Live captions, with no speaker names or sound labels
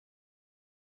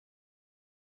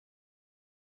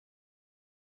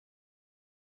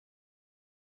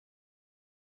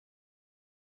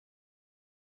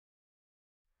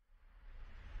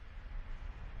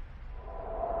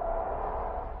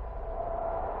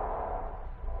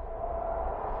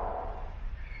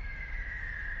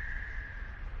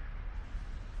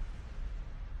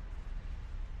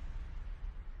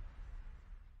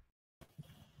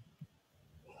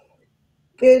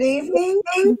Good evening,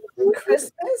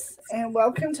 Christmas, and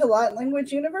welcome to Light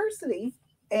Language University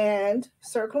and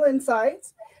Circle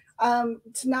Insights.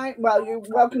 Tonight, well, you're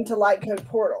welcome to Light Code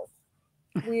Portal.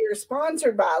 We are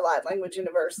sponsored by Light Language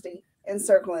University and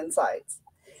Circle Insights.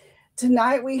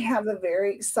 Tonight, we have a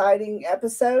very exciting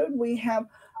episode. We have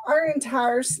our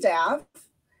entire staff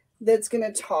that's going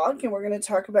to talk, and we're going to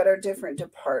talk about our different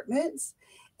departments.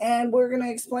 And we're going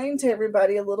to explain to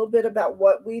everybody a little bit about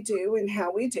what we do and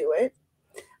how we do it.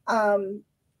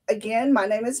 Again, my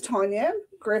name is Tanya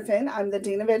Griffin. I'm the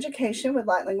Dean of Education with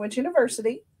Light Language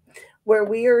University, where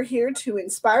we are here to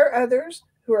inspire others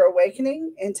who are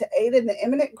awakening and to aid in the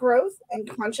imminent growth and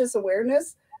conscious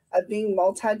awareness of being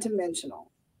multidimensional.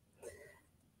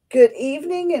 Good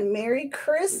evening and Merry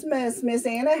Christmas, Miss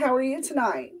Anna. How are you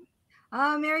tonight?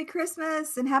 Merry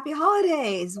Christmas and happy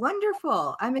holidays.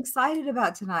 Wonderful. I'm excited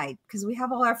about tonight because we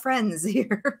have all our friends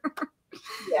here.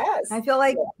 Yes. I feel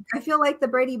like the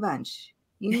Brady Bunch.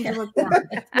 You need to look down.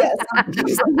 Yes.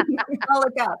 I'll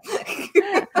look up.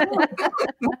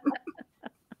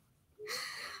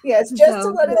 Yes, just to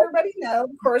let everybody know, of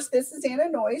course, this is Anna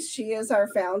Noyes. She is our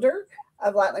founder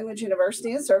of Light Language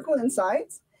University and Circle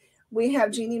Insights. We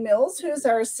have Jeannie Mills, who is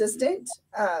our assistant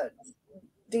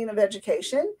Dean of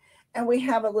Education. And we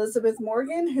have Elizabeth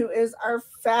Morgan, who is our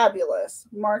fabulous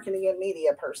marketing and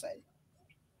media person.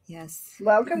 Yes.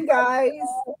 Welcome, guys.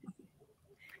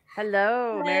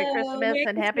 Hello. Merry Christmas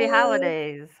and happy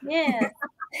holidays. Yeah.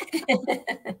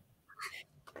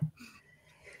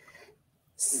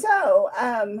 So,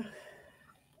 I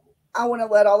want to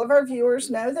let all of our viewers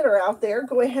know that are out there,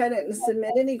 go ahead and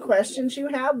submit any questions you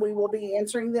have. We will be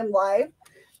answering them live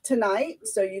tonight,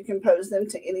 so you can pose them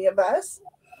to any of us.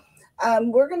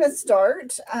 We're going to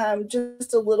start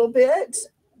just a little bit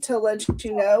to let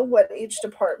you know what each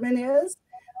department is.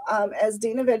 As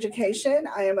Dean of Education,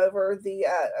 I am over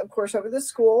of course, over the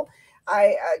school.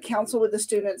 I counsel with the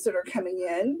students that are coming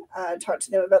in, talk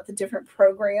to them about the different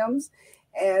programs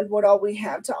and what all we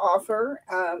have to offer.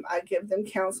 I give them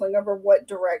counseling over what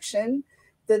direction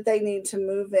that they need to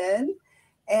move in,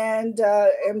 and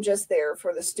am just there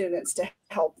for the students to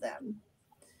help them.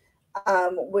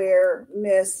 Where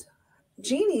Miss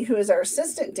Jeannie, who is our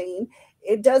assistant dean,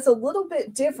 it does a little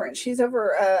bit different. She's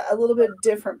over a little bit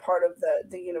different part of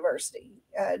the university.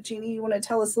 Jeannie, you want to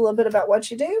tell us a little bit about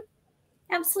what you do?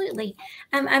 Absolutely.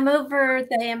 I'm over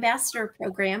the ambassador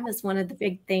program is one of the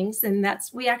big things. And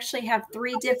we actually have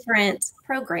 3 different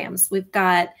programs. We've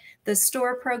got the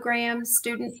store program,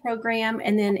 student program,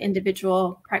 and then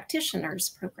individual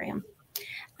practitioners program.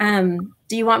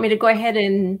 Do you want me to go ahead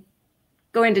and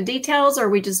go into details, or are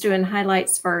we just doing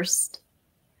highlights first?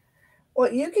 Well,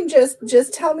 you can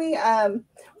just tell me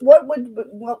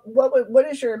what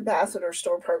is your ambassador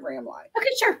store program like? Okay,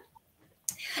 sure.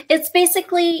 It's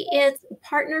a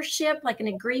partnership, like an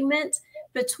agreement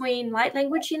between Light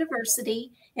Language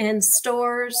University and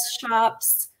stores,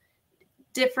 shops,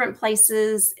 different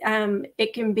places.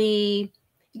 It can be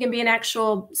an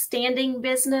actual standing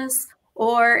business,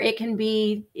 or it can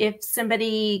be if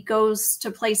somebody goes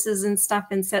to places and stuff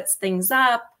and sets things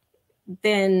up,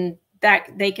 then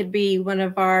that they could be one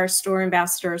of our store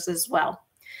ambassadors as well.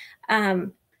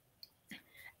 Some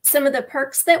of the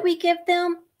perks that we give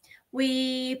them,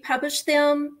 we publish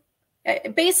them.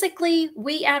 Basically,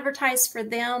 we advertise for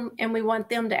them and we want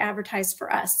them to advertise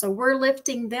for us. So we're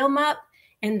lifting them up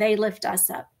and they lift us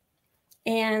up.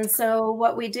 And so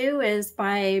what we do is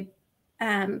by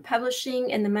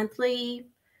publishing in the monthly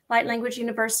Light Language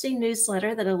University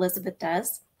newsletter that Elizabeth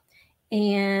does,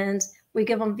 and we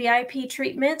give them VIP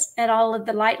treatment at all of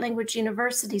the Light Language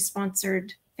University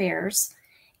sponsored fairs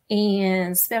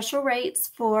and special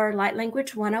rates for Light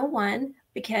Language 101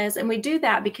 and we do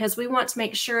that because we want to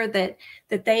make sure that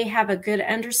they have a good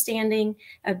understanding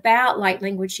about Light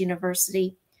Language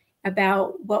University,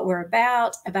 about what we're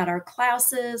about our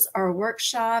classes, our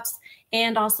workshops,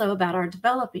 and also about our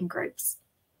developing groups.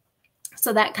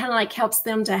 So that kind of like helps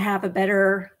them to have a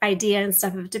better idea and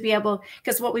stuff, to be able,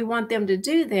 because what we want them to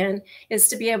do then is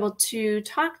to be able to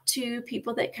talk to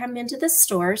people that come into the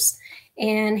stores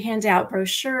and hand out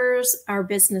brochures, our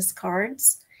business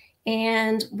cards,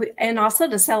 and also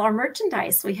to sell our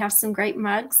merchandise. We have some great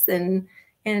mugs and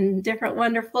different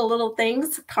wonderful little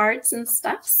things, cards and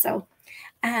stuff. So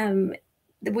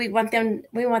we want them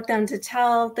to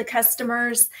tell the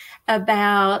customers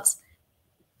about,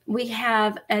 we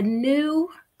have a new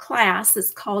class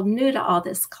that's called New to All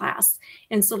This class.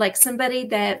 And so like somebody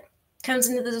that comes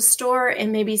into the store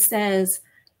and maybe says,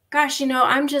 gosh,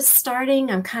 I'm just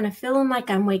starting. I'm kind of feeling like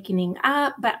I'm waking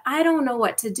up, but I don't know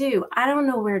what to do. I don't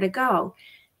know where to go.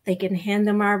 They can hand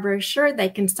them our brochure. They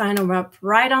can sign them up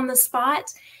right on the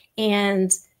spot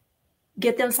and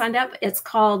get them signed up. It's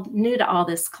called New to All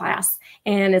This class,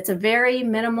 and it's a very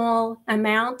minimal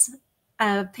amount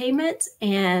of payment,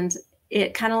 and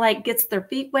it kind of like gets their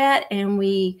feet wet. And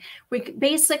we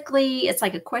basically, it's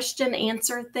like a question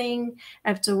answer thing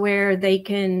up to where they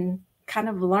can kind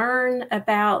of learn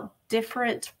about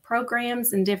different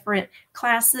programs and different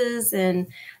classes, and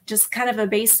just kind of a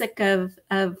basic of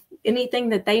anything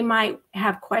that they might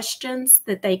have questions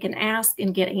that they can ask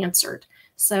and get answered.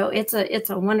 So it's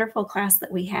a wonderful class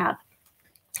that we have.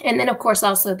 And then of course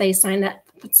also they sign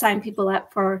people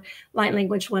up for Light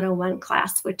Language 101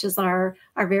 class, which is our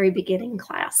very beginning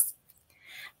class.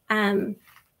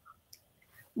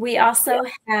 We also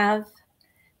have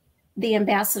the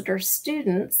ambassador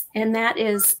students, and that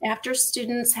is after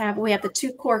students we have the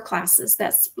 2 core classes.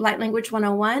 That's Light Language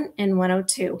 101 and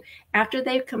 102. After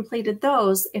they've completed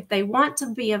those, if they want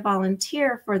to be a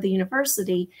volunteer for the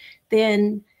university,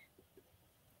 then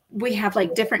we have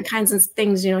like different kinds of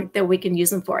things, you know, that we can use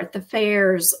them for at the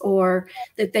fairs, or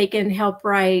that they can help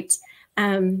write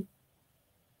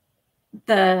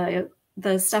the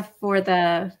stuff for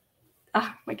the,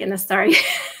 oh my goodness, sorry.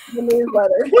 The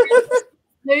newsletter.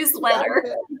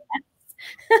 Newsletter.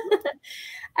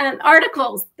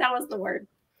 Articles, that was the word.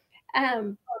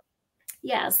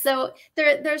 Yeah, so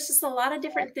there's just a lot of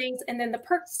different things. And then the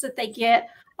perks that they get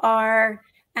are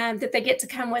that they get to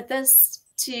come with us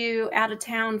to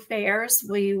out-of-town fairs.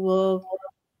 We will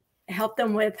help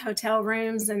them with hotel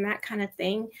rooms and that kind of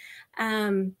thing.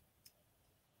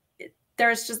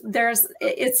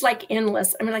 It's like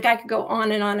endless. I mean, like I could go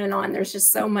on and on and on. There's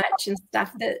just so much and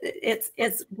stuff that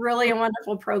it's really a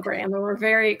wonderful program, and we're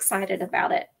very excited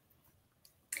about it.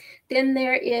 Then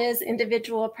there is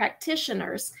individual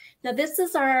practitioners. Now this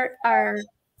is our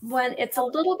one. It's a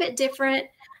little bit different,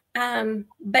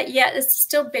 but yet it's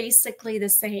still basically the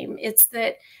same. It's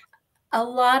that a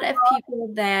lot of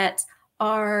people that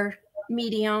are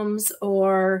mediums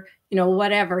or, you know,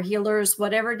 whatever, healers,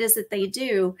 whatever it is that they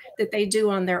do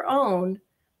on their own,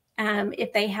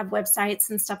 if they have websites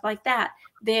and stuff like that,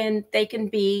 then they can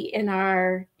be in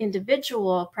our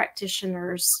individual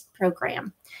practitioners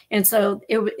program. And so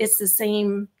it's the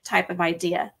same type of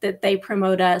idea that they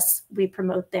promote us, we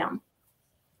promote them.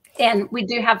 And we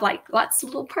do have like lots of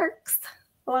little perks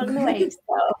along the way.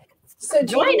 So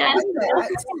join us.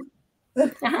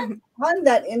 On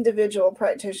that individual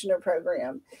practitioner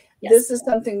program, yes. This is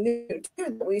something new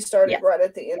too that we started right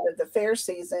at the end of the fair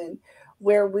season,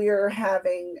 where we're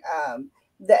having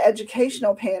the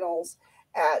educational panels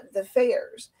at the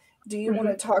fairs. Do you want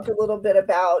to talk a little bit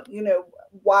about, you know,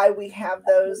 why we have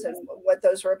those and what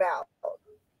those are about?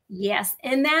 Yes.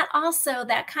 And that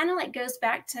kind of like goes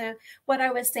back to what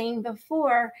I was saying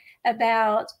before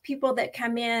about people that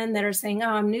come in that are saying, oh,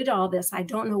 I'm new to all this, I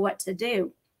don't know what to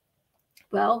do.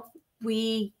 Well,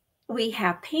 we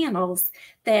have panels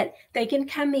that they can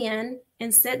come in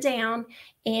and sit down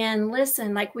and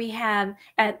listen. Like we have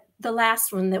at the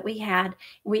last one that we had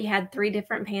 3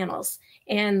 different panels.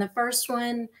 And the first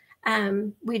one,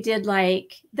 we did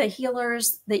like the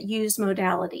healers that use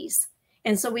modalities.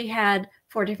 And so we had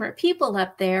 4 different people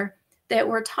up there that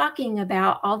were talking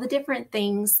about all the different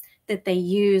things that they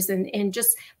use and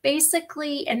just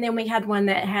basically, and then we had one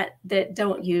that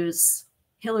don't use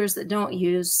healers that don't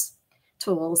use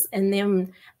tools, and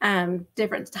then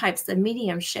different types of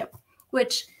mediumship,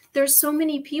 which there's so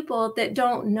many people that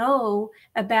don't know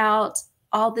about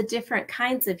all the different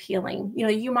kinds of healing. You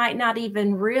know, you might not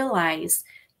even realize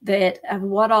that of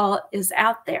what all is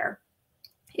out there.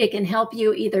 It can help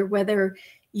you either whether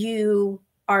you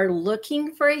are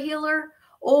looking for a healer,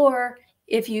 or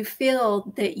if you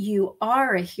feel that you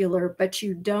are a healer, but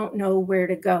you don't know where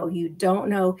to go. You don't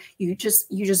know, you just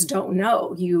don't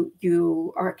know.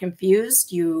 You are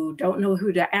confused. You don't know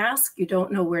who to ask. You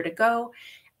don't know where to go.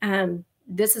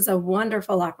 This is a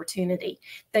wonderful opportunity.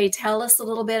 They tell us a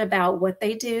little bit about what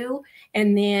they do,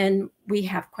 and then we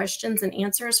have questions and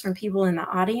answers from people in the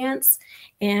audience.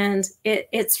 And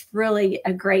it's really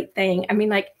a great thing. I mean,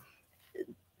 like,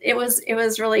 it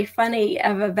was really funny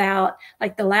about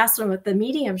like the last one with the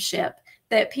mediumship,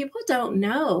 that people don't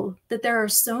know that there are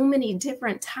so many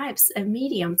different types of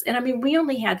mediums. And I mean, we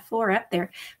only had 4 up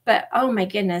there, but oh my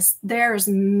goodness, there's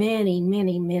many,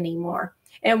 many, many more.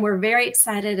 And we're very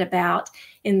excited about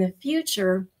in the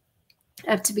future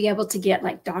to be able to get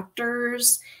like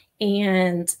doctors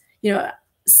and, you know,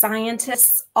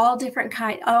 scientists, all different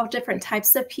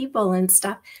types of people and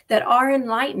stuff that are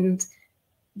enlightened,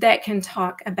 that can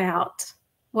talk about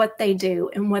what they do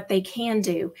and what they can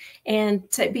do,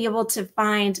 and to be able to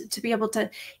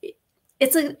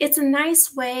it's a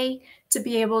nice way to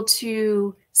be able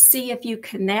to see if you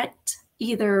connect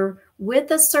either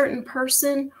with a certain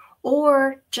person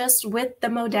or just with the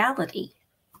modality.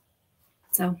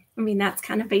 So, I mean, that's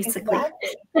kind of basically.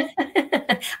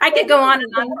 Exactly. I could go on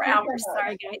and on for hours.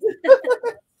 Sorry, guys.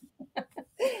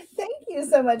 Thank you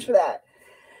so much for that.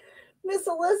 Miss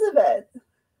Elizabeth,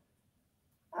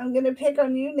 I'm going to pick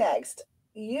on you next.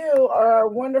 You are a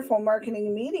wonderful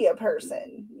marketing media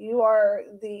person. You are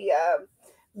the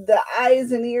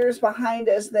eyes and ears behind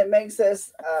us that makes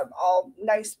us all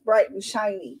nice, bright, and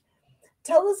shiny.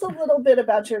 Tell us a little bit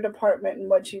about your department and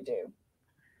what you do.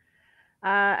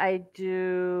 I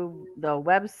do the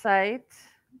website,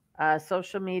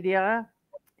 social media,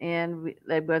 and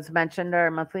it was mentioned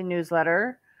our monthly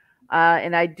newsletter.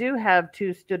 And I do have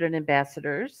 2 student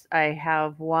ambassadors. I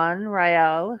have one,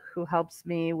 Rael, who helps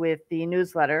me with the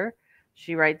newsletter.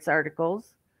 She writes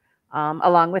articles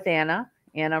along with Anna.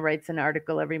 Anna writes an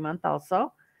article every month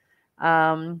also.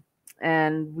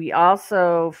 And we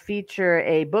also feature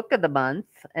a book of the month.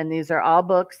 And these are all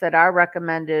books that are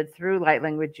recommended through Light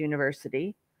Language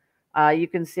University. You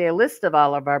can see a list of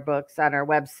all of our books on our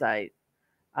website.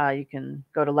 You can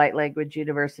go to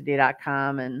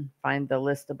lightlanguageuniversity.com and find the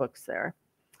list of books there.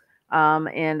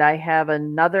 And I have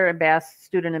another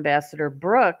student ambassador,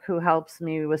 Brooke, who helps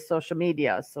me with social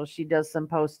media. So she does some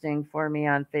posting for me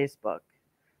on Facebook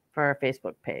for our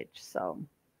Facebook page. So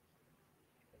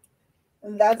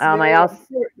that's very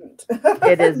important.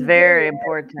 It is very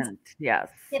important. Yes.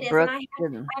 It is. Brooke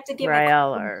and I have to give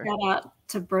Rael a shout out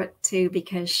to Brooke too,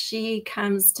 because she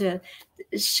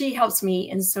helps me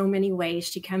in so many ways.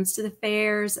 She comes to the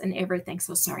fairs and everything.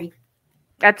 So sorry.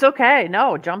 That's okay.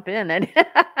 No, jump in.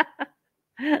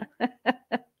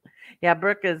 Yeah,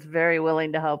 Brooke is very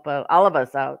willing to help all of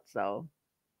us out. So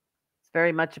it's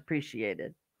very much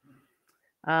appreciated.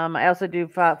 I also do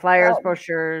flyers,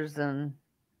 brochures, and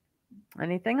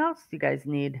anything else you guys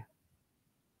need.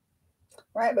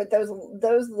 Right, but those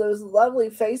lovely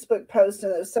Facebook posts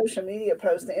and those social media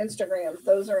posts, the Instagrams,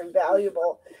 those are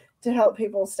invaluable to help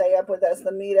people stay up with us, the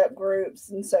meetup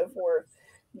groups and so forth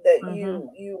that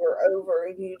you were over,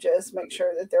 and you just make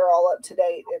sure that they're all up to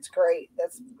date. It's great.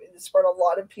 It's brought a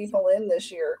lot of people in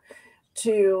this year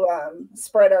to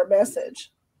spread our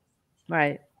message.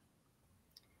 Right.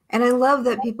 And I love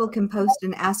that people can post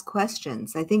and ask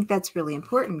questions. I think that's really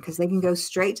important because they can go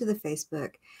straight to the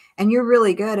Facebook. And you're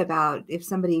really good about, if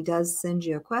somebody does send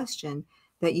you a question,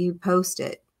 that you post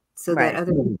it so that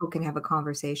other people can have a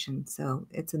conversation. So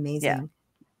it's amazing.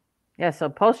 Yeah, so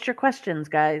post your questions,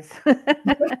 guys.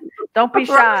 Don't be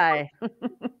shy.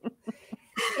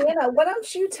 Anna, why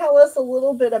don't you tell us a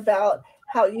little bit about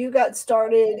how you got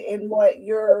started and what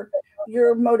your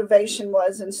motivation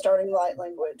was in starting Light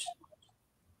Language?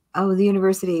 Oh, the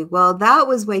university. Well, that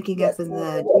was waking up in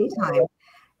the daytime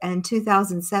in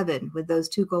 2007 with those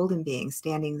 2 golden beings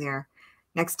standing there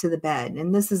next to the bed.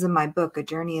 And this is in my book, A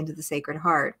Journey into the Sacred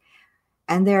Heart.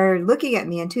 And they're looking at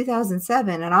me in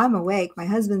 2007 and I'm awake. My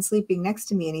husband's sleeping next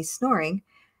to me and he's snoring.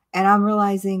 And I'm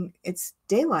realizing it's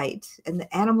daylight and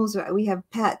the animals we have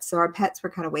pets. So our pets were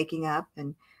kind of waking up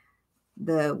and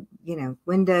the,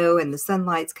 window and the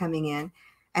sunlight's coming in.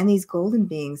 And these golden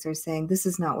beings are saying, this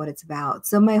is not what it's about.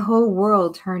 So my whole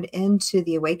world turned into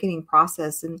the awakening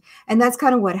process. And that's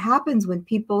kind of what happens when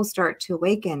people start to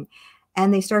awaken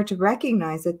and they start to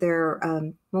recognize that they're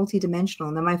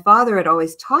multidimensional. Now, my father had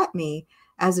always taught me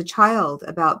as a child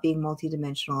about being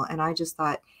multidimensional. And I just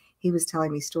thought he was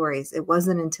telling me stories. It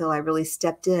wasn't until I really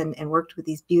stepped in and worked with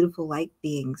these beautiful light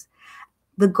beings.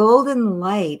 The golden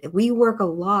light, we work a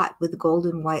lot with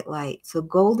golden white light. So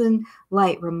golden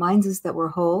light reminds us that we're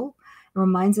whole,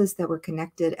 reminds us that we're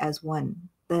connected as one.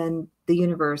 Then the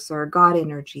universe or God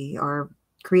energy or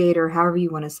creator, however you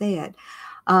want to say it,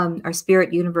 our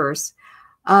spirit universe.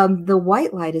 The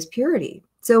white light is purity.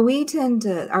 So we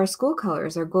our school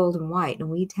colors are gold and white, and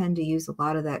we tend to use a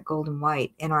lot of that gold and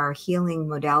white in our healing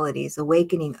modalities,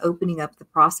 awakening, opening up the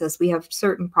process. We have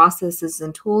certain processes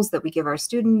and tools that we give our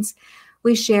students.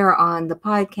 We share on the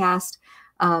podcast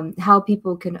how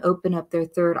people can open up their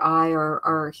third eye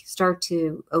or start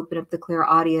to open up the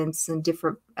clairaudience and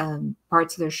different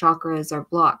parts of their chakras or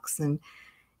blocks. And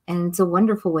it's a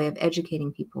wonderful way of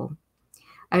educating people.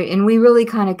 And we really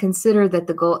kind of consider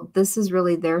that this is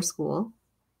really their school,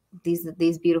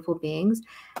 these beautiful beings.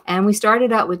 And we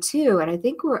started out with 2, and I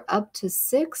think we're up to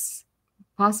 6,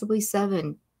 possibly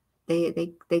 7.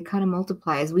 They kind of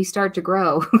multiply as we start to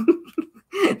grow.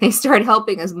 They start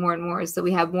helping us more and more. So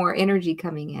we have more energy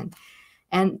coming in.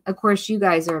 And of course, you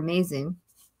guys are amazing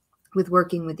with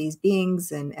working with these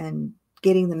beings and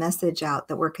getting the message out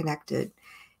that we're connected.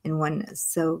 in oneness.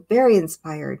 So very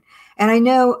inspired. And I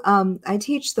know I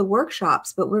teach the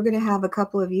workshops, but we're going to have a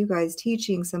couple of you guys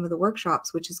teaching some of the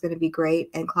workshops, which is going to be great,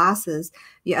 and classes.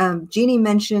 Jeannie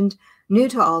mentioned new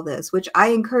to all this, which I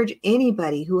encourage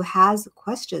anybody who has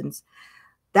questions.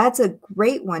 That's a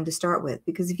great one to start with,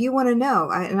 because if you want to know,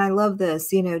 and I love this,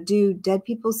 do dead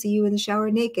people see you in the shower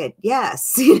naked?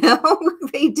 Yes,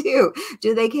 they do.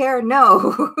 Do they care?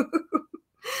 No.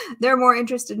 They're more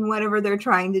interested in whatever they're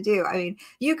trying to do. I mean,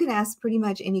 you can ask pretty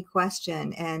much any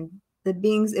question, and the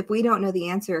beings, if we don't know the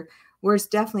answer, we're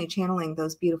definitely channeling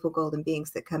those beautiful golden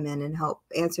beings that come in and help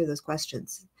answer those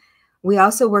questions. We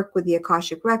also work with the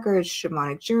Akashic Records,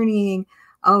 shamanic journeying.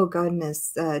 Oh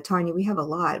goodness, Tanya, we have a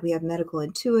lot. We have medical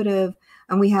intuitive,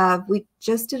 and we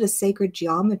just did a sacred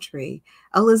geometry.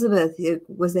 Elizabeth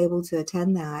was able to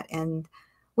attend that. And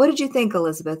what did you think,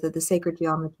 Elizabeth, of the sacred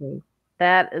geometry?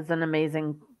 That is an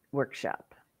amazing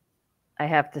workshop, I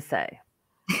have to say.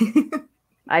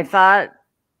 I thought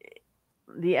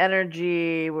the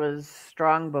energy was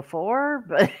strong before,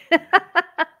 but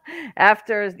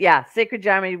after, sacred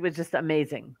geometry was just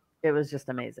amazing. It was just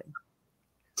amazing.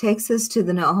 Takes us to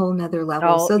the whole nother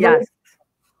level. Oh, so yes.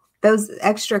 Those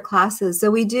extra classes.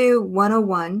 So we do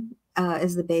 101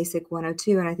 is the basic,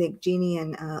 102, and I think Jeannie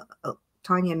and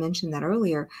Tanya mentioned that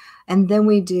earlier. And then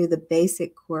we do the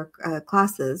basic core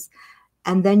classes.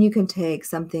 And then you can take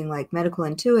something like medical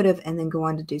intuitive and then go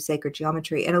on to do sacred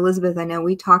geometry. And Elizabeth, I know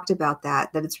we talked about that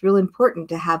it's really important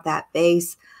to have that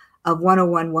base of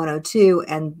 101, 102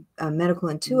 and medical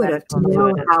intuitive to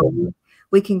know how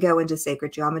we can go into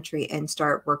sacred geometry and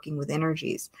start working with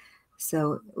energies.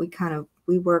 So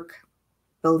we work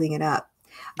building it up.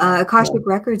 Akashic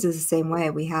Records is the same way.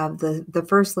 We have the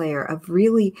first layer of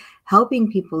really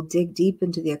helping people dig deep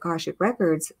into the Akashic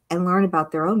Records and learn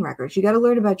about their own records. You got to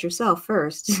learn about yourself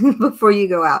first before you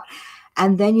go out.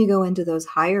 And then you go into those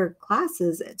higher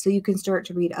classes so you can start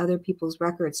to read other people's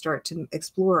records, start to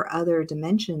explore other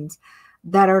dimensions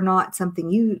that are not something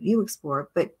you explore,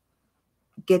 but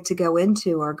get to go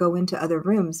into other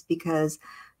rooms because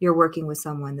you're working with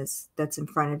someone that's in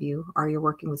front of you, or you're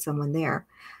working with someone there.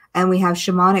 And we have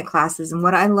shamanic classes. And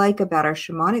what I like about our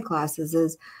shamanic classes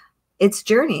is it's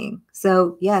journeying.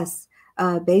 So yes,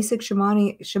 basic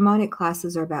shamanic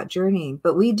classes are about journeying,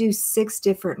 but we do 6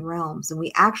 different realms. And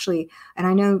we actually, and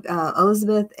I know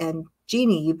Elizabeth and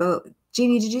Jeannie,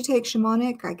 Jeannie, did you take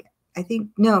shamanic? I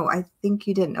think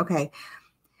you didn't. Okay.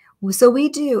 So we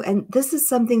do, and this is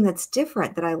something that's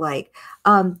different that I like.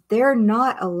 There are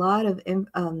not a lot of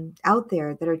out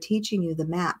there that are teaching you the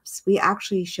maps. We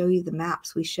actually show you the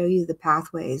maps. We show you the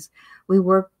pathways. We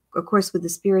work, of course, with the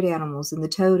spirit animals and the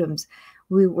totems.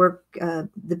 We work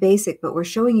the basic, but we're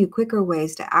showing you quicker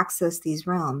ways to access these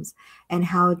realms and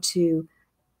how to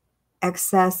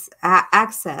access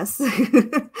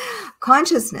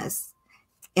consciousness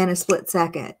in a split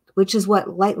second, which is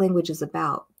what light language is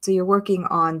about. So you're working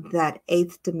on that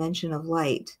 8th dimension of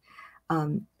light,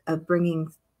 of bringing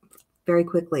very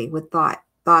quickly with thought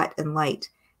and light,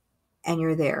 and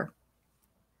you're there.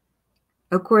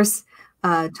 Of course,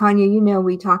 Tanya,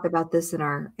 we talk about this in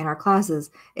our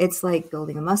classes. It's like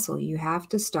building a muscle. You have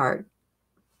to start.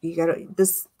 You got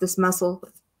this muscle.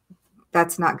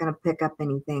 That's not going to pick up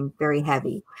anything very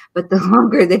heavy. But the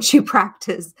longer that you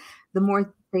practice, the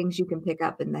more things you can pick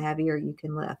up and the heavier you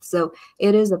can lift. So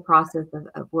it is a process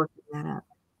of working that up.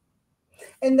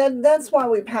 And that's why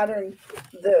we patterned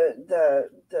the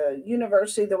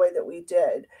university the way that we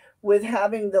did, with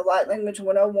having the light language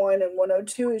 101 and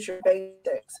 102 as your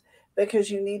basics, because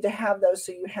you need to have those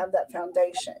so you have that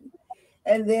foundation.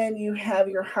 And then you have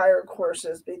your higher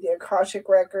courses, be the Akashic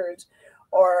Records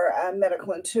or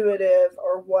medical intuitive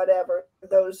or whatever.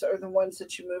 Those are the ones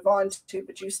that you move on to,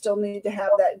 but you still need to have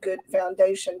that good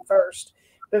foundation first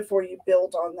before you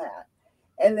build on that.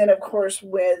 And then, of course,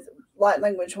 with light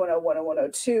language 101 and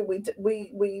 102,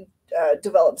 we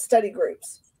develop study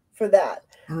groups for that.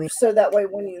 Oh, yeah. So that way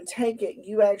when you take it,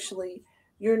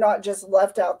 you're not just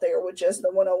left out there with just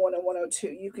the 101 and 102.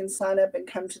 You can sign up and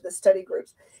come to the study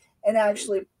groups and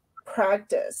actually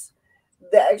practice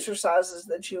the exercises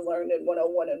that you learned in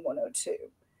 101 and 102.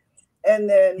 And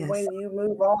then Yes. when you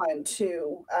move on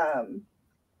to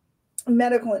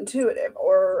medical intuitive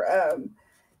or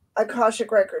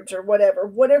Akashic Records or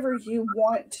whatever you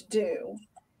want to do,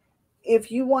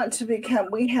 if you want to become,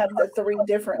 we have the 3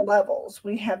 different levels.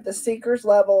 We have the seekers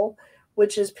level,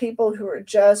 which is people who are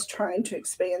just trying to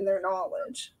expand their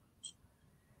knowledge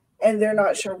and they're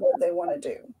not sure what they want to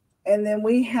do. And then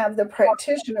we have the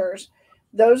practitioners.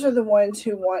 Those are the ones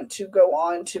who want to go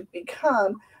on to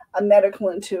become a medical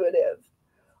intuitive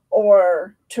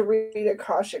or to read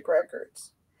Akashic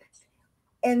Records.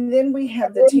 And then we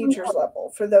have the teachers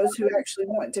level for those who actually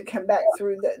want to come back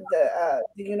through the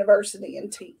university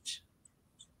and teach.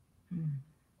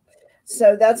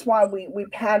 So that's why we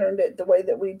patterned it the way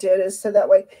that we did, is so that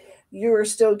way you are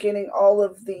still getting all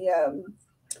of the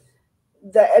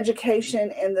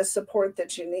education and the support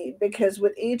that you need. Because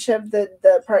with each of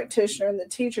the practitioner and the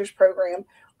teachers program,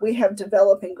 we have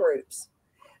developing groups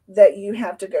that you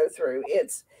have to go through.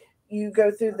 You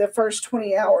go through the first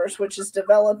 20 hours, which is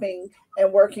developing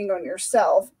and working on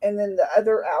yourself. And then the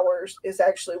other hours is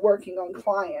actually working on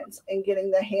clients and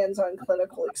getting the hands-on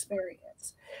clinical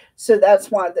experience. So that's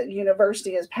why the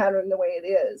university is patterned the way it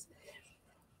is.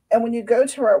 And when you go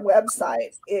to our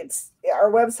website, our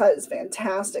website is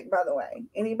fantastic, by the way.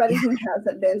 Anybody who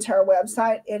hasn't been to our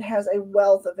website, it has a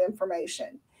wealth of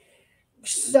information.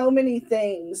 So many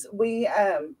things.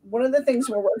 One of the things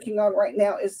we're working on right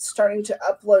now is starting to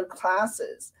upload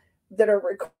classes that are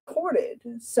recorded,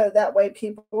 so that way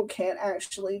people can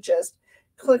actually just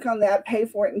click on that, pay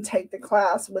for it, and take the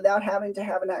class without having to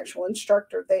have an actual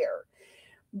instructor there.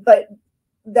 But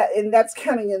that's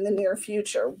coming in the near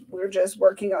future. We're just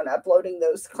working on uploading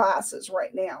those classes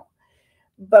right now.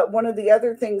 But one of the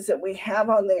other things that we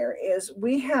have on there is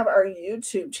we have our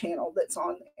YouTube channel that's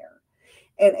on there.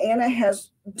 And Anna has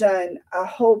done a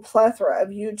whole plethora of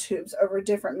YouTubes over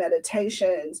different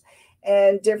meditations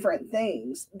and different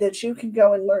things that you can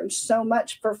go and learn so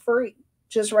much for free,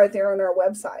 just right there on our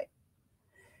website.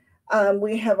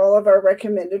 We have all of our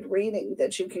recommended reading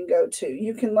that you can go to.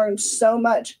 You can learn so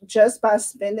much just by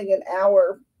spending an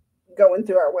hour going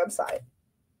through our website.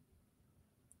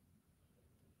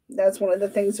 That's one of the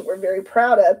things that we're very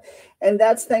proud of. And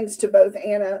that's thanks to both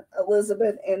Anna,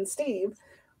 Elizabeth, and Steve,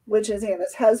 which is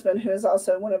Anna's husband, who is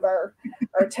also one of our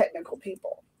technical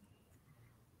people.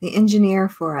 The engineer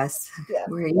for us. Yeah.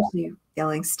 We're usually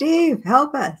yelling, Steve,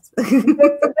 help us.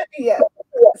 Yes,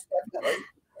 definitely.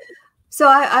 So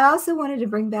I also wanted to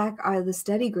bring back the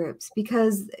study groups,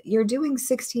 because you're doing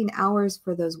 16 hours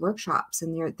for those workshops,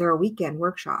 and they're a weekend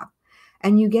workshop,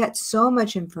 and you get so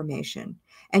much information.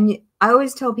 And I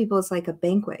always tell people it's like a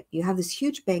banquet. You have this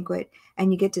huge banquet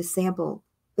and you get to sample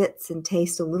bits and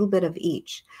taste a little bit of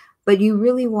each, but you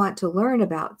really want to learn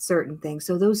about certain things.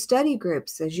 So those study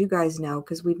groups, as you guys know,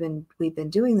 because we've been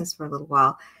doing this for a little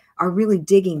while, are really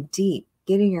digging deep,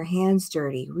 getting your hands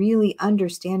dirty, really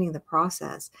understanding the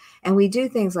process. And we do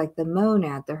things like the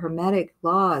monad, the hermetic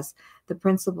laws, the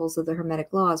principles of the hermetic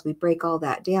laws. We break all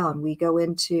that down. We go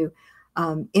into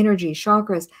energy,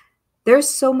 chakras. There's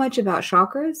so much about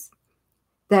chakras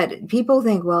that people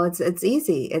think, well, it's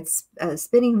easy. It's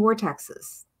spinning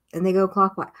vortexes, and they go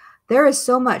clockwise. There is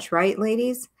so much, right,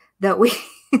 ladies, that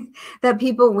that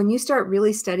people, when you start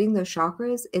really studying those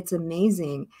chakras, it's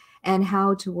amazing, and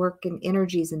how to work in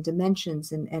energies and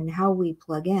dimensions and how we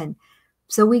plug in.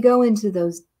 So we go into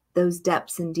those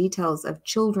depths and details of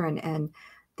children and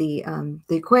the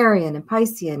Aquarian and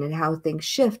Piscean, and how things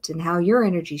shift and how your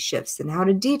energy shifts and how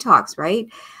to detox, right?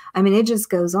 I mean, it just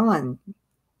goes on.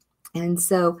 And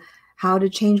so how to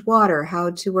change water,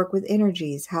 how to work with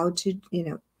energies, how to,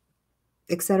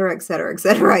 et cetera, et cetera, et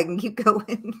cetera. I can keep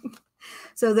going.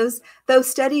 So those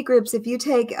study groups, if you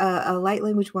take a Light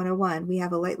Language 101, we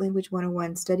have a Light Language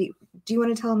 101 study. Do you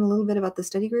want to tell them a little bit about the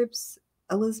study groups,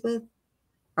 Elizabeth?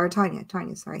 Or Tanya,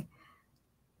 sorry.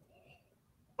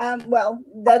 Well,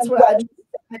 that's what I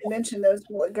mentioned those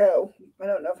a while ago. I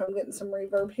don't know if I'm getting some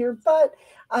reverb here, but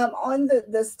on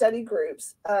the study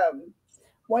groups,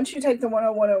 once you take the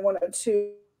 101 and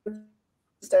 102,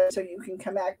 so you can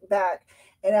come back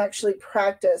and actually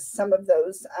practice some of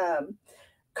those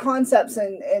concepts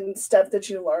and stuff that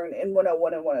you learn in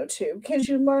 101 and 102, because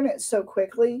you learn it so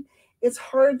quickly, it's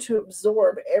hard to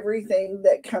absorb everything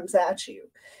that comes at you.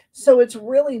 So it's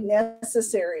really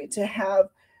necessary to have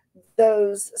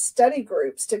those study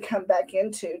groups to come back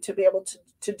into, to be able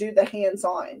to do the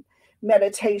hands-on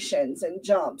meditations and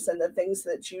jumps and the things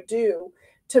that you do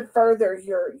to further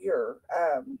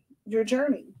your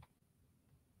journey.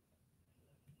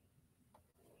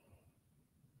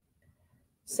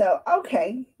 So,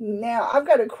 okay, now I've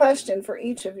got a question for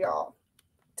each of y'all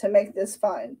to make this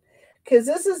fun, because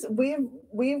this is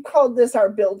we've called this our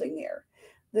building year.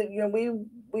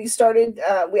 We started,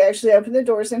 we actually opened the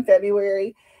doors in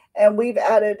February, and we've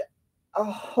added a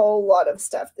whole lot of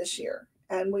stuff this year,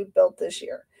 and we built this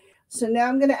year. So now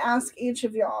I'm going to ask each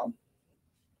of y'all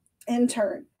in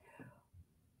turn,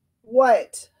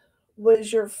 what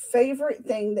was your favorite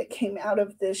thing that came out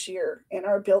of this year in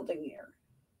our building year?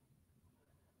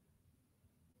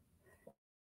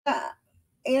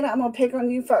 Anna, I'm going to pick on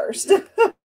you first.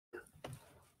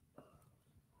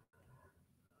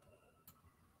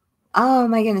 Oh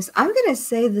my goodness. I'm going to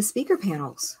say the speaker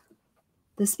panels.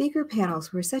 The speaker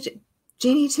panels were such a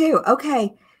Jeannie too.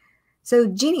 Okay. So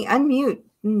Jeannie, unmute.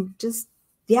 Just,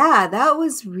 yeah, that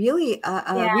was really,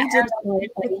 we did.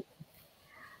 Absolutely.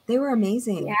 They were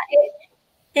amazing. Yeah.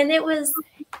 And it was,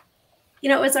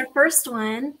 it was our first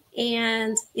one,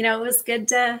 and, it was good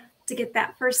to get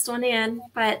that first one in,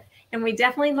 and we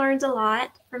definitely learned a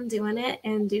lot from doing it,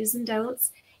 and do's and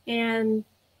don'ts. And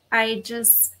I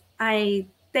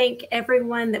thank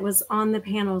everyone that was on the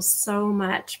panel so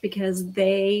much, because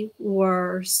they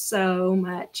were so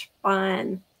much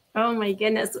fun. Oh my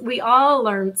goodness. We all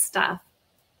learned stuff.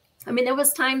 I mean, there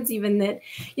was times even that,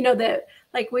 that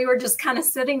like we were just kind of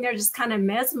sitting there, just kind of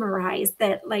mesmerized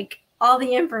that like all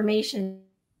the information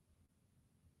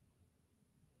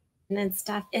and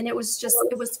stuff. And it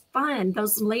was fun.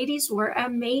 Those ladies were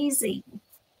amazing.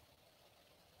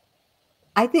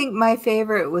 I think my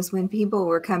favorite was when people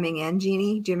were coming in,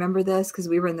 Jeannie. Do you remember this? Because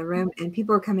we were in the room and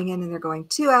people were coming in and they're going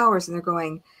 2 hours, and they're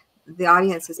going, the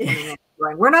audience is coming in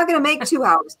going, we're not going to make 2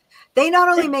 hours. They not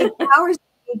only made 2 hours,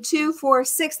 they made 2, 4,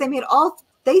 6.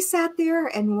 They sat there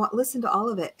and listened to all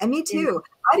of it. And me too.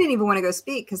 I didn't even want to go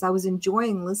speak because I was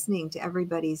enjoying listening to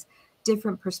everybody's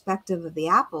different perspective of the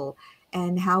apple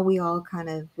and how we all kind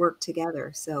of work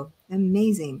together. So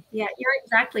amazing. Yeah, you're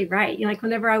exactly right. Like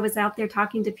whenever I was out there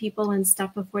talking to people and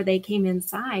stuff before they came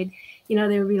inside, they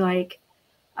would be like,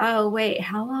 oh, wait,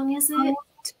 how long is it?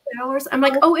 2 hours? I'm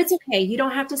like, oh, it's okay. You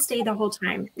don't have to stay the whole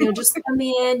time. Just come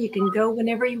in. You can go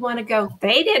whenever you want to go.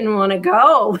 They didn't want to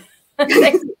go.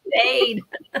 They stayed.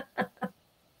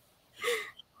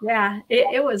 Yeah,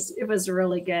 it was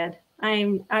really good.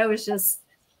 I was just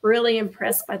really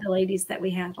impressed by the ladies that we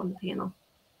had on the panel.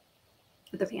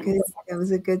 It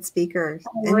was a good speaker.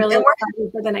 I'm really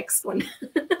excited for the next one.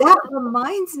 That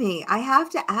reminds me, I have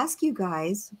to ask you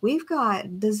guys, we've got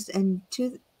this in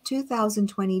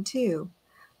 2022,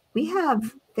 we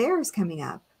have fairs coming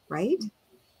up, right?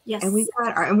 Yes. And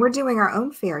and we're doing our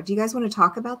own fair. Do you guys want to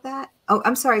talk about that? Oh,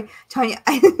 I'm sorry, Tanya,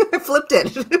 I flipped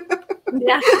it.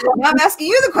 Yeah. Now I'm asking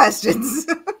you the questions.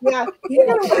 Yeah. You're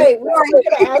going to wait. We're going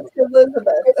to ask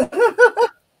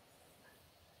Elizabeth.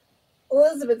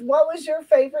 Elizabeth, what was your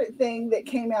favorite thing that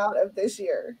came out of this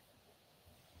year?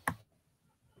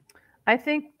 I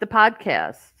think the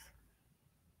podcast.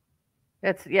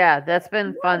 That's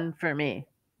been fun for me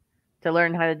to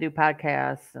learn how to do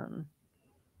podcasts, and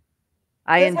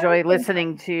I enjoy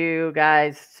listening to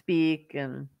guys speak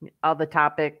and all the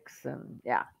topics, and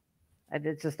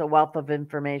it's just a wealth of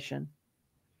information.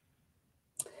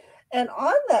 And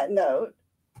on that note,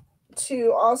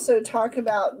 to also talk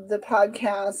about the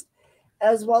podcast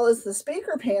as well as the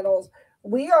speaker panels,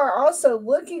 we are also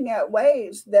looking at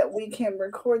ways that we can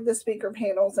record the speaker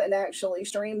panels and actually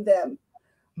stream them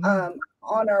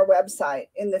on our website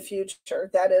in the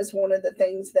future. That is one of the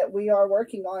things that we are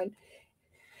working on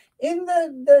in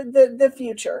the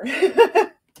future.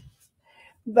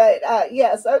 But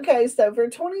yes, okay, so for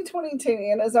 2022,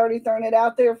 Anna's already thrown it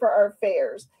out there for our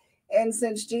fairs. And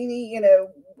since Jeannie,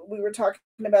 we were talking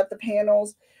about the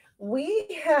panels, we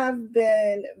have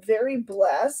been very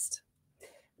blessed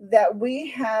that we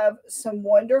have some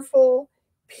wonderful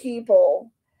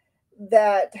people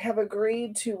that have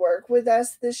agreed to work with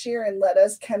us this year and let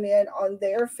us come in on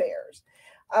their fairs.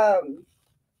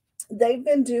 They've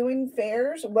been doing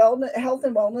fairs, health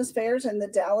and wellness fairs in the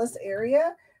Dallas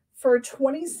area for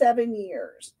 27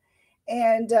 years.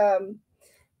 And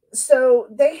so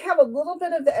they have a little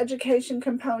bit of the education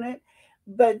component,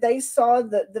 but they saw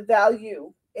the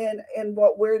value in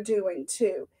what we're doing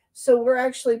too. So we're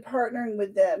actually partnering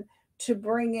with them to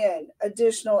bring in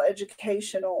additional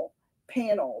educational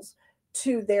panels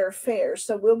to their fair.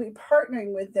 So we'll be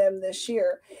partnering with them this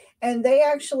year. And they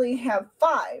actually have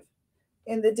 5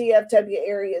 in the DFW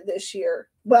area this year.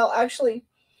 Well, actually,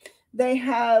 they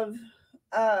have,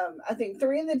 I think,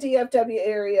 3 in the DFW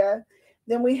area.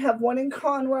 Then we have 1 in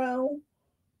Conroe,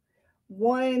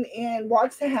 1 in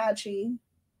Waxahachie,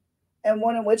 and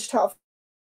 1 in Wichita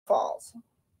Falls.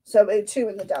 So 2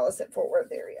 in the Dallas and Fort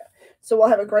Worth area. So we'll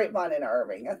have a grapevine in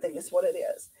Irving, I think is what it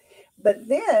is. But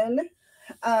then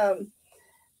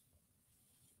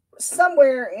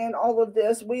somewhere in all of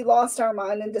this, we lost our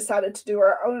mind and decided to do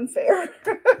our own fair.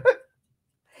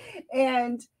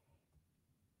 And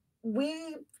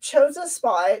we chose a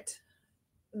spot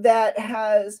that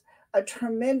has a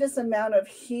tremendous amount of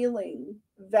healing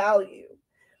value.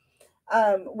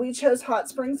 We chose Hot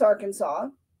Springs, Arkansas.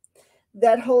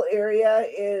 That whole area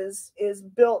is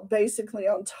built basically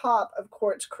on top of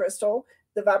quartz crystal.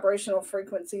 The vibrational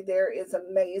frequency there is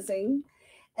amazing.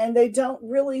 And they don't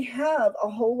really have a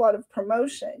whole lot of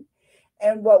promotion.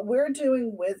 And what we're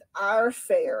doing with our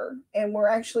fair, and we're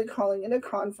actually calling it a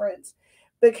conference,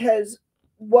 because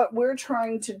what we're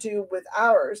trying to do with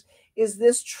ours is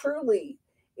this truly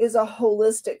is a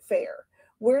holistic fair.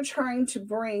 We're trying to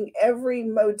bring every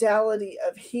modality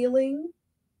of healing,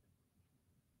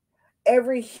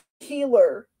 every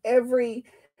healer, every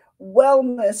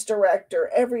wellness director,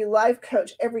 every life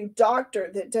coach, every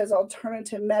doctor that does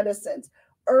alternative medicines,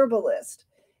 herbalist,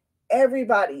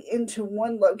 everybody into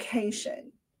one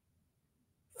location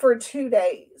for 2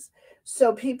 days,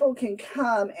 so people can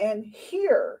come and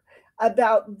hear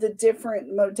about the different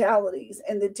modalities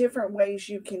and the different ways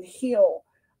you can heal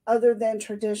other than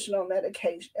traditional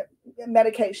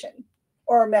medication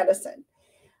or medicine.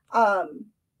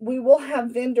 We will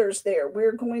have vendors there.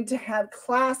 We're going to have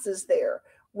classes there.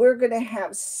 We're going to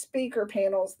have speaker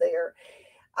panels there.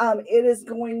 It is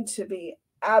going to be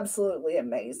absolutely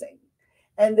amazing.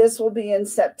 And this will be in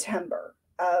September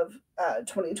of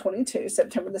 2022,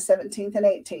 September the 17th and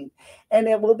 18th. And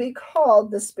it will be called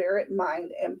the Spirit,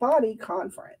 Mind, and Body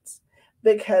Conference,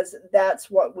 because that's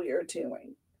what we are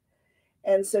doing.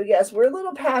 And so, yes, we're a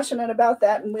little passionate about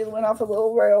that. And we went off a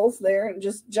little rails there and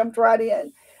just jumped right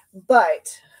in.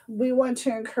 But we want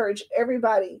to encourage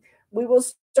everybody. We will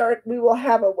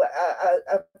have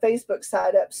a Facebook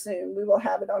site up soon. We will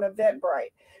have it on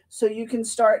Eventbrite. So you can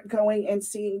start going and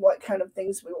seeing what kind of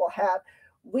things we will have.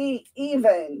 We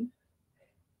even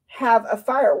have a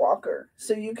firewalker,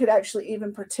 so you could actually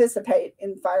even participate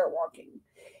in firewalking.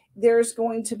 There's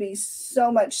going to be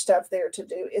so much stuff there to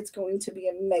do. It's going to be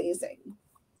amazing.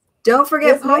 Don't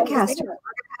forget podcasters. We're going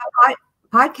to have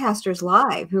podcasters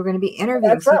live who are going to be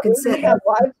interviewed. That's right. We're going to have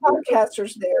live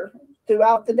podcasters there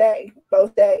throughout the day,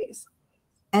 both days.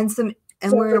 And for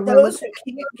those who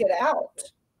can't get out,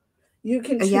 you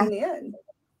can tune in.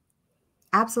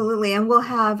 Absolutely. And we'll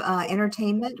have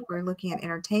entertainment. We're looking at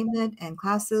entertainment and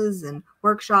classes and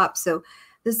workshops. So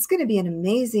this is going to be an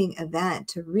amazing event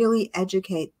to really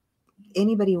educate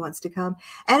anybody who wants to come.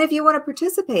 And if you want to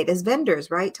participate as vendors,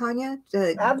 right, Tanya?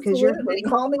 Absolutely.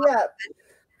 Call me up.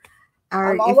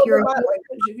 Or I'm all over my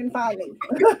language. You can find me.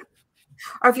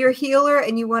 Or if you're a healer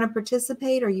and you want to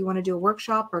participate, or you want to do a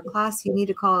workshop or class, you need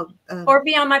to call. Or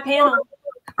be on my panel.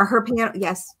 Or her panel.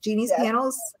 Yes, Jeannie's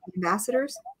panels,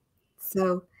 ambassadors.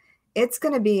 So it's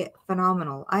going to be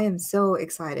phenomenal. I am so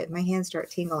excited. My hands start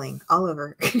tingling all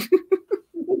over.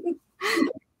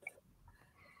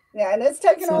 Yeah, and it's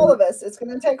taking all of us. It's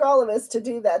going to take all of us to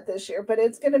do that this year, but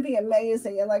it's going to be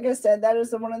amazing. And like I said, that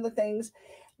is one of the things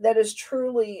that is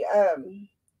truly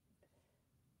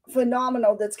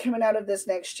phenomenal that's coming out of this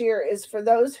next year, is for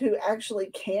those who actually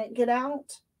can't get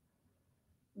out,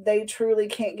 they truly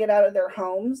can't get out of their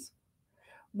homes.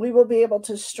 We will be able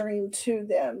to stream to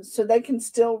them so they can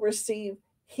still receive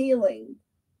healing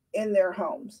in their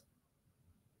homes.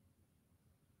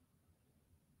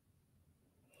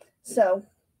 So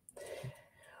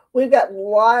we've got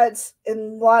lots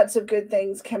and lots of good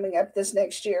things coming up this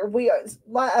next year.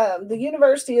 The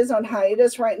university is on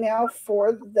hiatus right now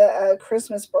for the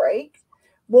Christmas break.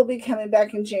 We'll be coming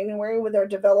back in January with our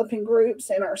developing groups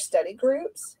and our study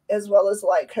groups, as well as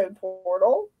Light Code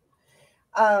Portal.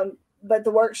 But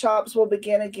the workshops will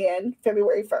begin again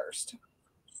February 1st.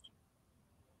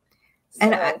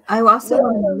 And I also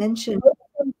want to mention,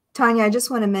 Tanya, I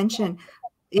just want to mention,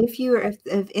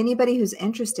 if anybody who's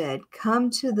interested,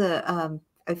 come to the,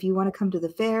 if you want to come to the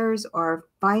fairs or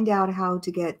find out how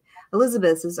to get,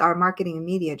 Elizabeth is our marketing and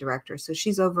media director. So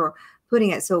she's over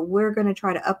putting it. So we're going to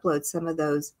try to upload some of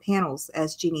those panels,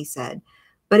 as Jeannie said.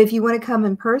 But if you want to come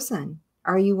in person,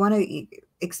 or you want to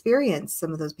experience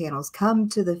some of those panels, come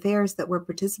to the fairs that we're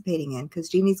participating in, because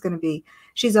Jeannie's going to be,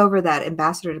 she's over that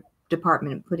ambassador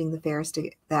department, putting the fairs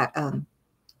to that,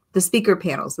 the speaker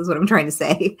panels is what I'm trying to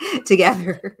say,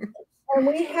 together. And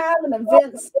we have an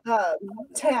events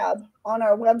tab on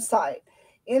our website.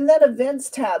 In that events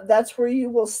tab, that's where you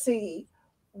will see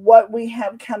what we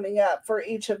have coming up for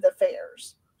each of the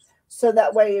fairs. So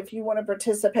that way, if you want to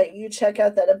participate, you check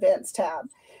out that events tab.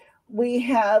 We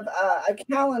have a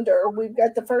calendar. We've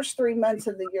got the first 3 months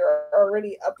of the year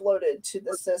already uploaded to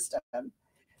the system.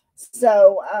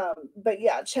 So, but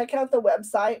yeah, check out the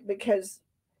website, because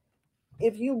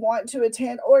if you want to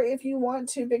attend, or if you want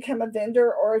to become a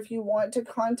vendor, or if you want to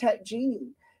contact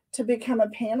Jeannie to become a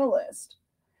panelist,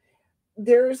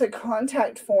 there's a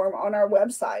contact form on our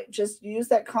website. Just use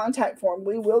that contact form.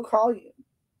 We will call you.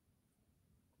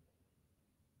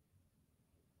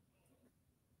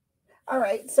 All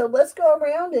right, so let's go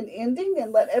around and ending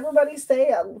and let everybody say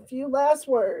a few last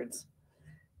words.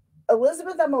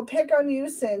 Elizabeth, I'm going to pick on you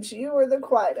since you were the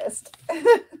quietest.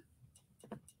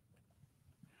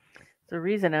 the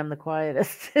reason I'm the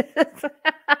quietest.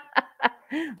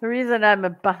 The reason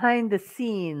I'm behind the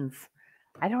scenes.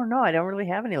 I don't know. I don't really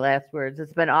have any last words.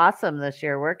 It's been awesome this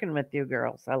year working with you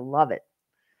girls. I love it.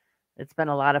 It's been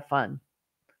a lot of fun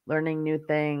learning new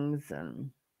things, and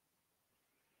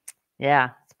yeah,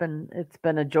 it's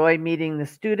been a joy meeting the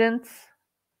students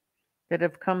that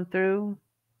have come through,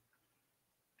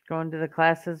 going to the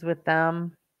classes with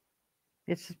them.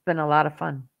 It's just been a lot of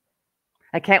fun.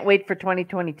 I can't wait for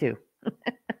 2022.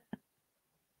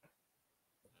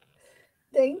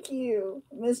 Thank you.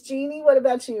 Miss Jeannie, what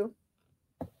about you?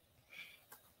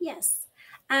 Yes.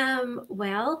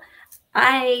 Well,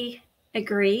 I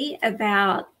agree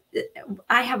about,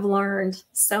 I have learned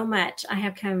so much. I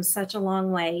have come such a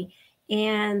long way.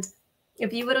 And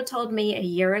if you would have told me a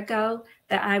year ago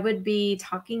that I would be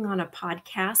talking on a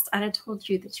podcast, I'd have told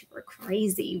you that you were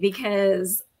crazy,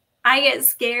 because I get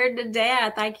scared to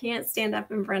death. I can't stand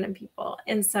up in front of people.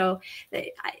 And so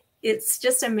it's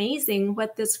just amazing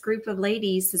what this group of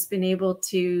ladies has been able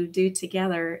to do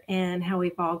together and how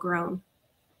we've all grown.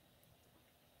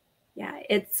 Yeah,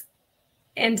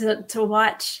 and to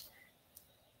watch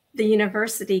the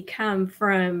university come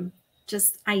from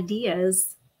just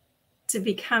ideas to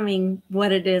becoming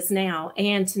what it is now,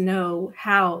 and to know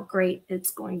how great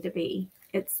it's going to be.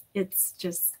 It's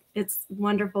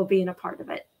wonderful being a part of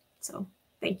it. So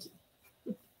thank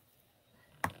you.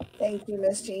 Thank you,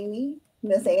 Miss Jeannie.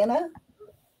 Miss Anna?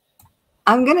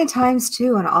 I'm going to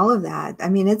 ×2 on all of that. I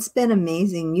mean, it's been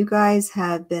amazing. You guys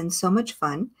have been so much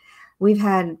fun. We've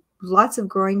had lots of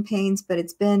growing pains, but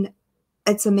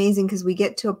it's amazing because we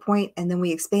get to a point and then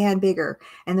we expand bigger,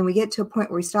 and then we get to a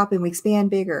point where we stop and we expand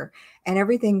bigger, and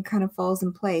everything kind of falls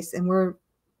in place. And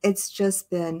it's just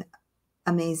been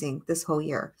amazing this whole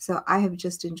year. So I have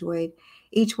just enjoyed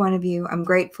each one of you. I'm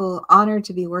grateful, honored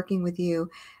to be working with you,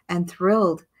 and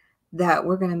thrilled that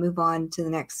we're going to move on to the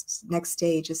next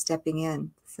stage of stepping in.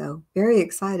 So very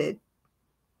excited.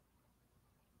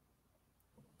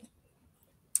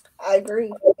 I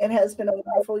agree. It has been a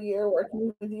wonderful year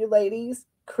working with you ladies,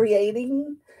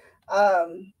 creating.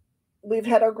 We've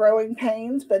had our growing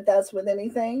pains, but that's with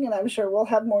anything, and I'm sure we'll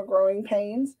have more growing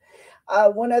pains.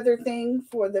 One other thing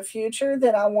for the future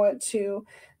that I want to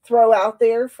throw out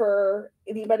there for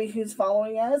anybody who's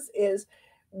following us is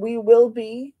we will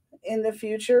be in the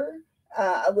future,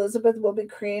 Elizabeth will be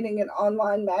creating an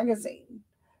online magazine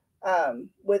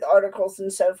with articles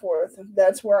and so forth.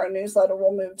 That's where our newsletter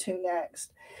will move to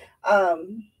next.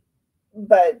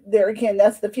 But there again,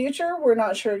 that's the future. We're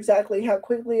not sure exactly how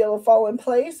quickly it'll fall in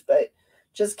place, but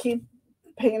just keep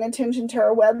paying attention to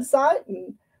our website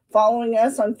and following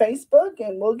us on Facebook,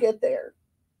 and we'll get there.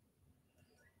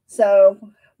 So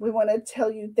we want to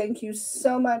tell you thank you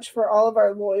so much for all of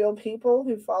our loyal people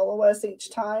who follow us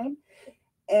each time.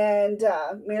 And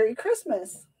Merry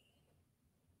Christmas.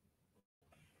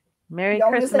 Merry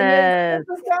Christmas. Merry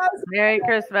Christmas, guys? Merry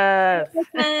Christmas.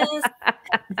 Christmas.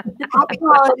 Happy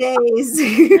holidays.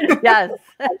 Yes.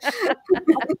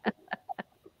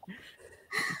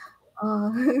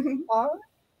 All right.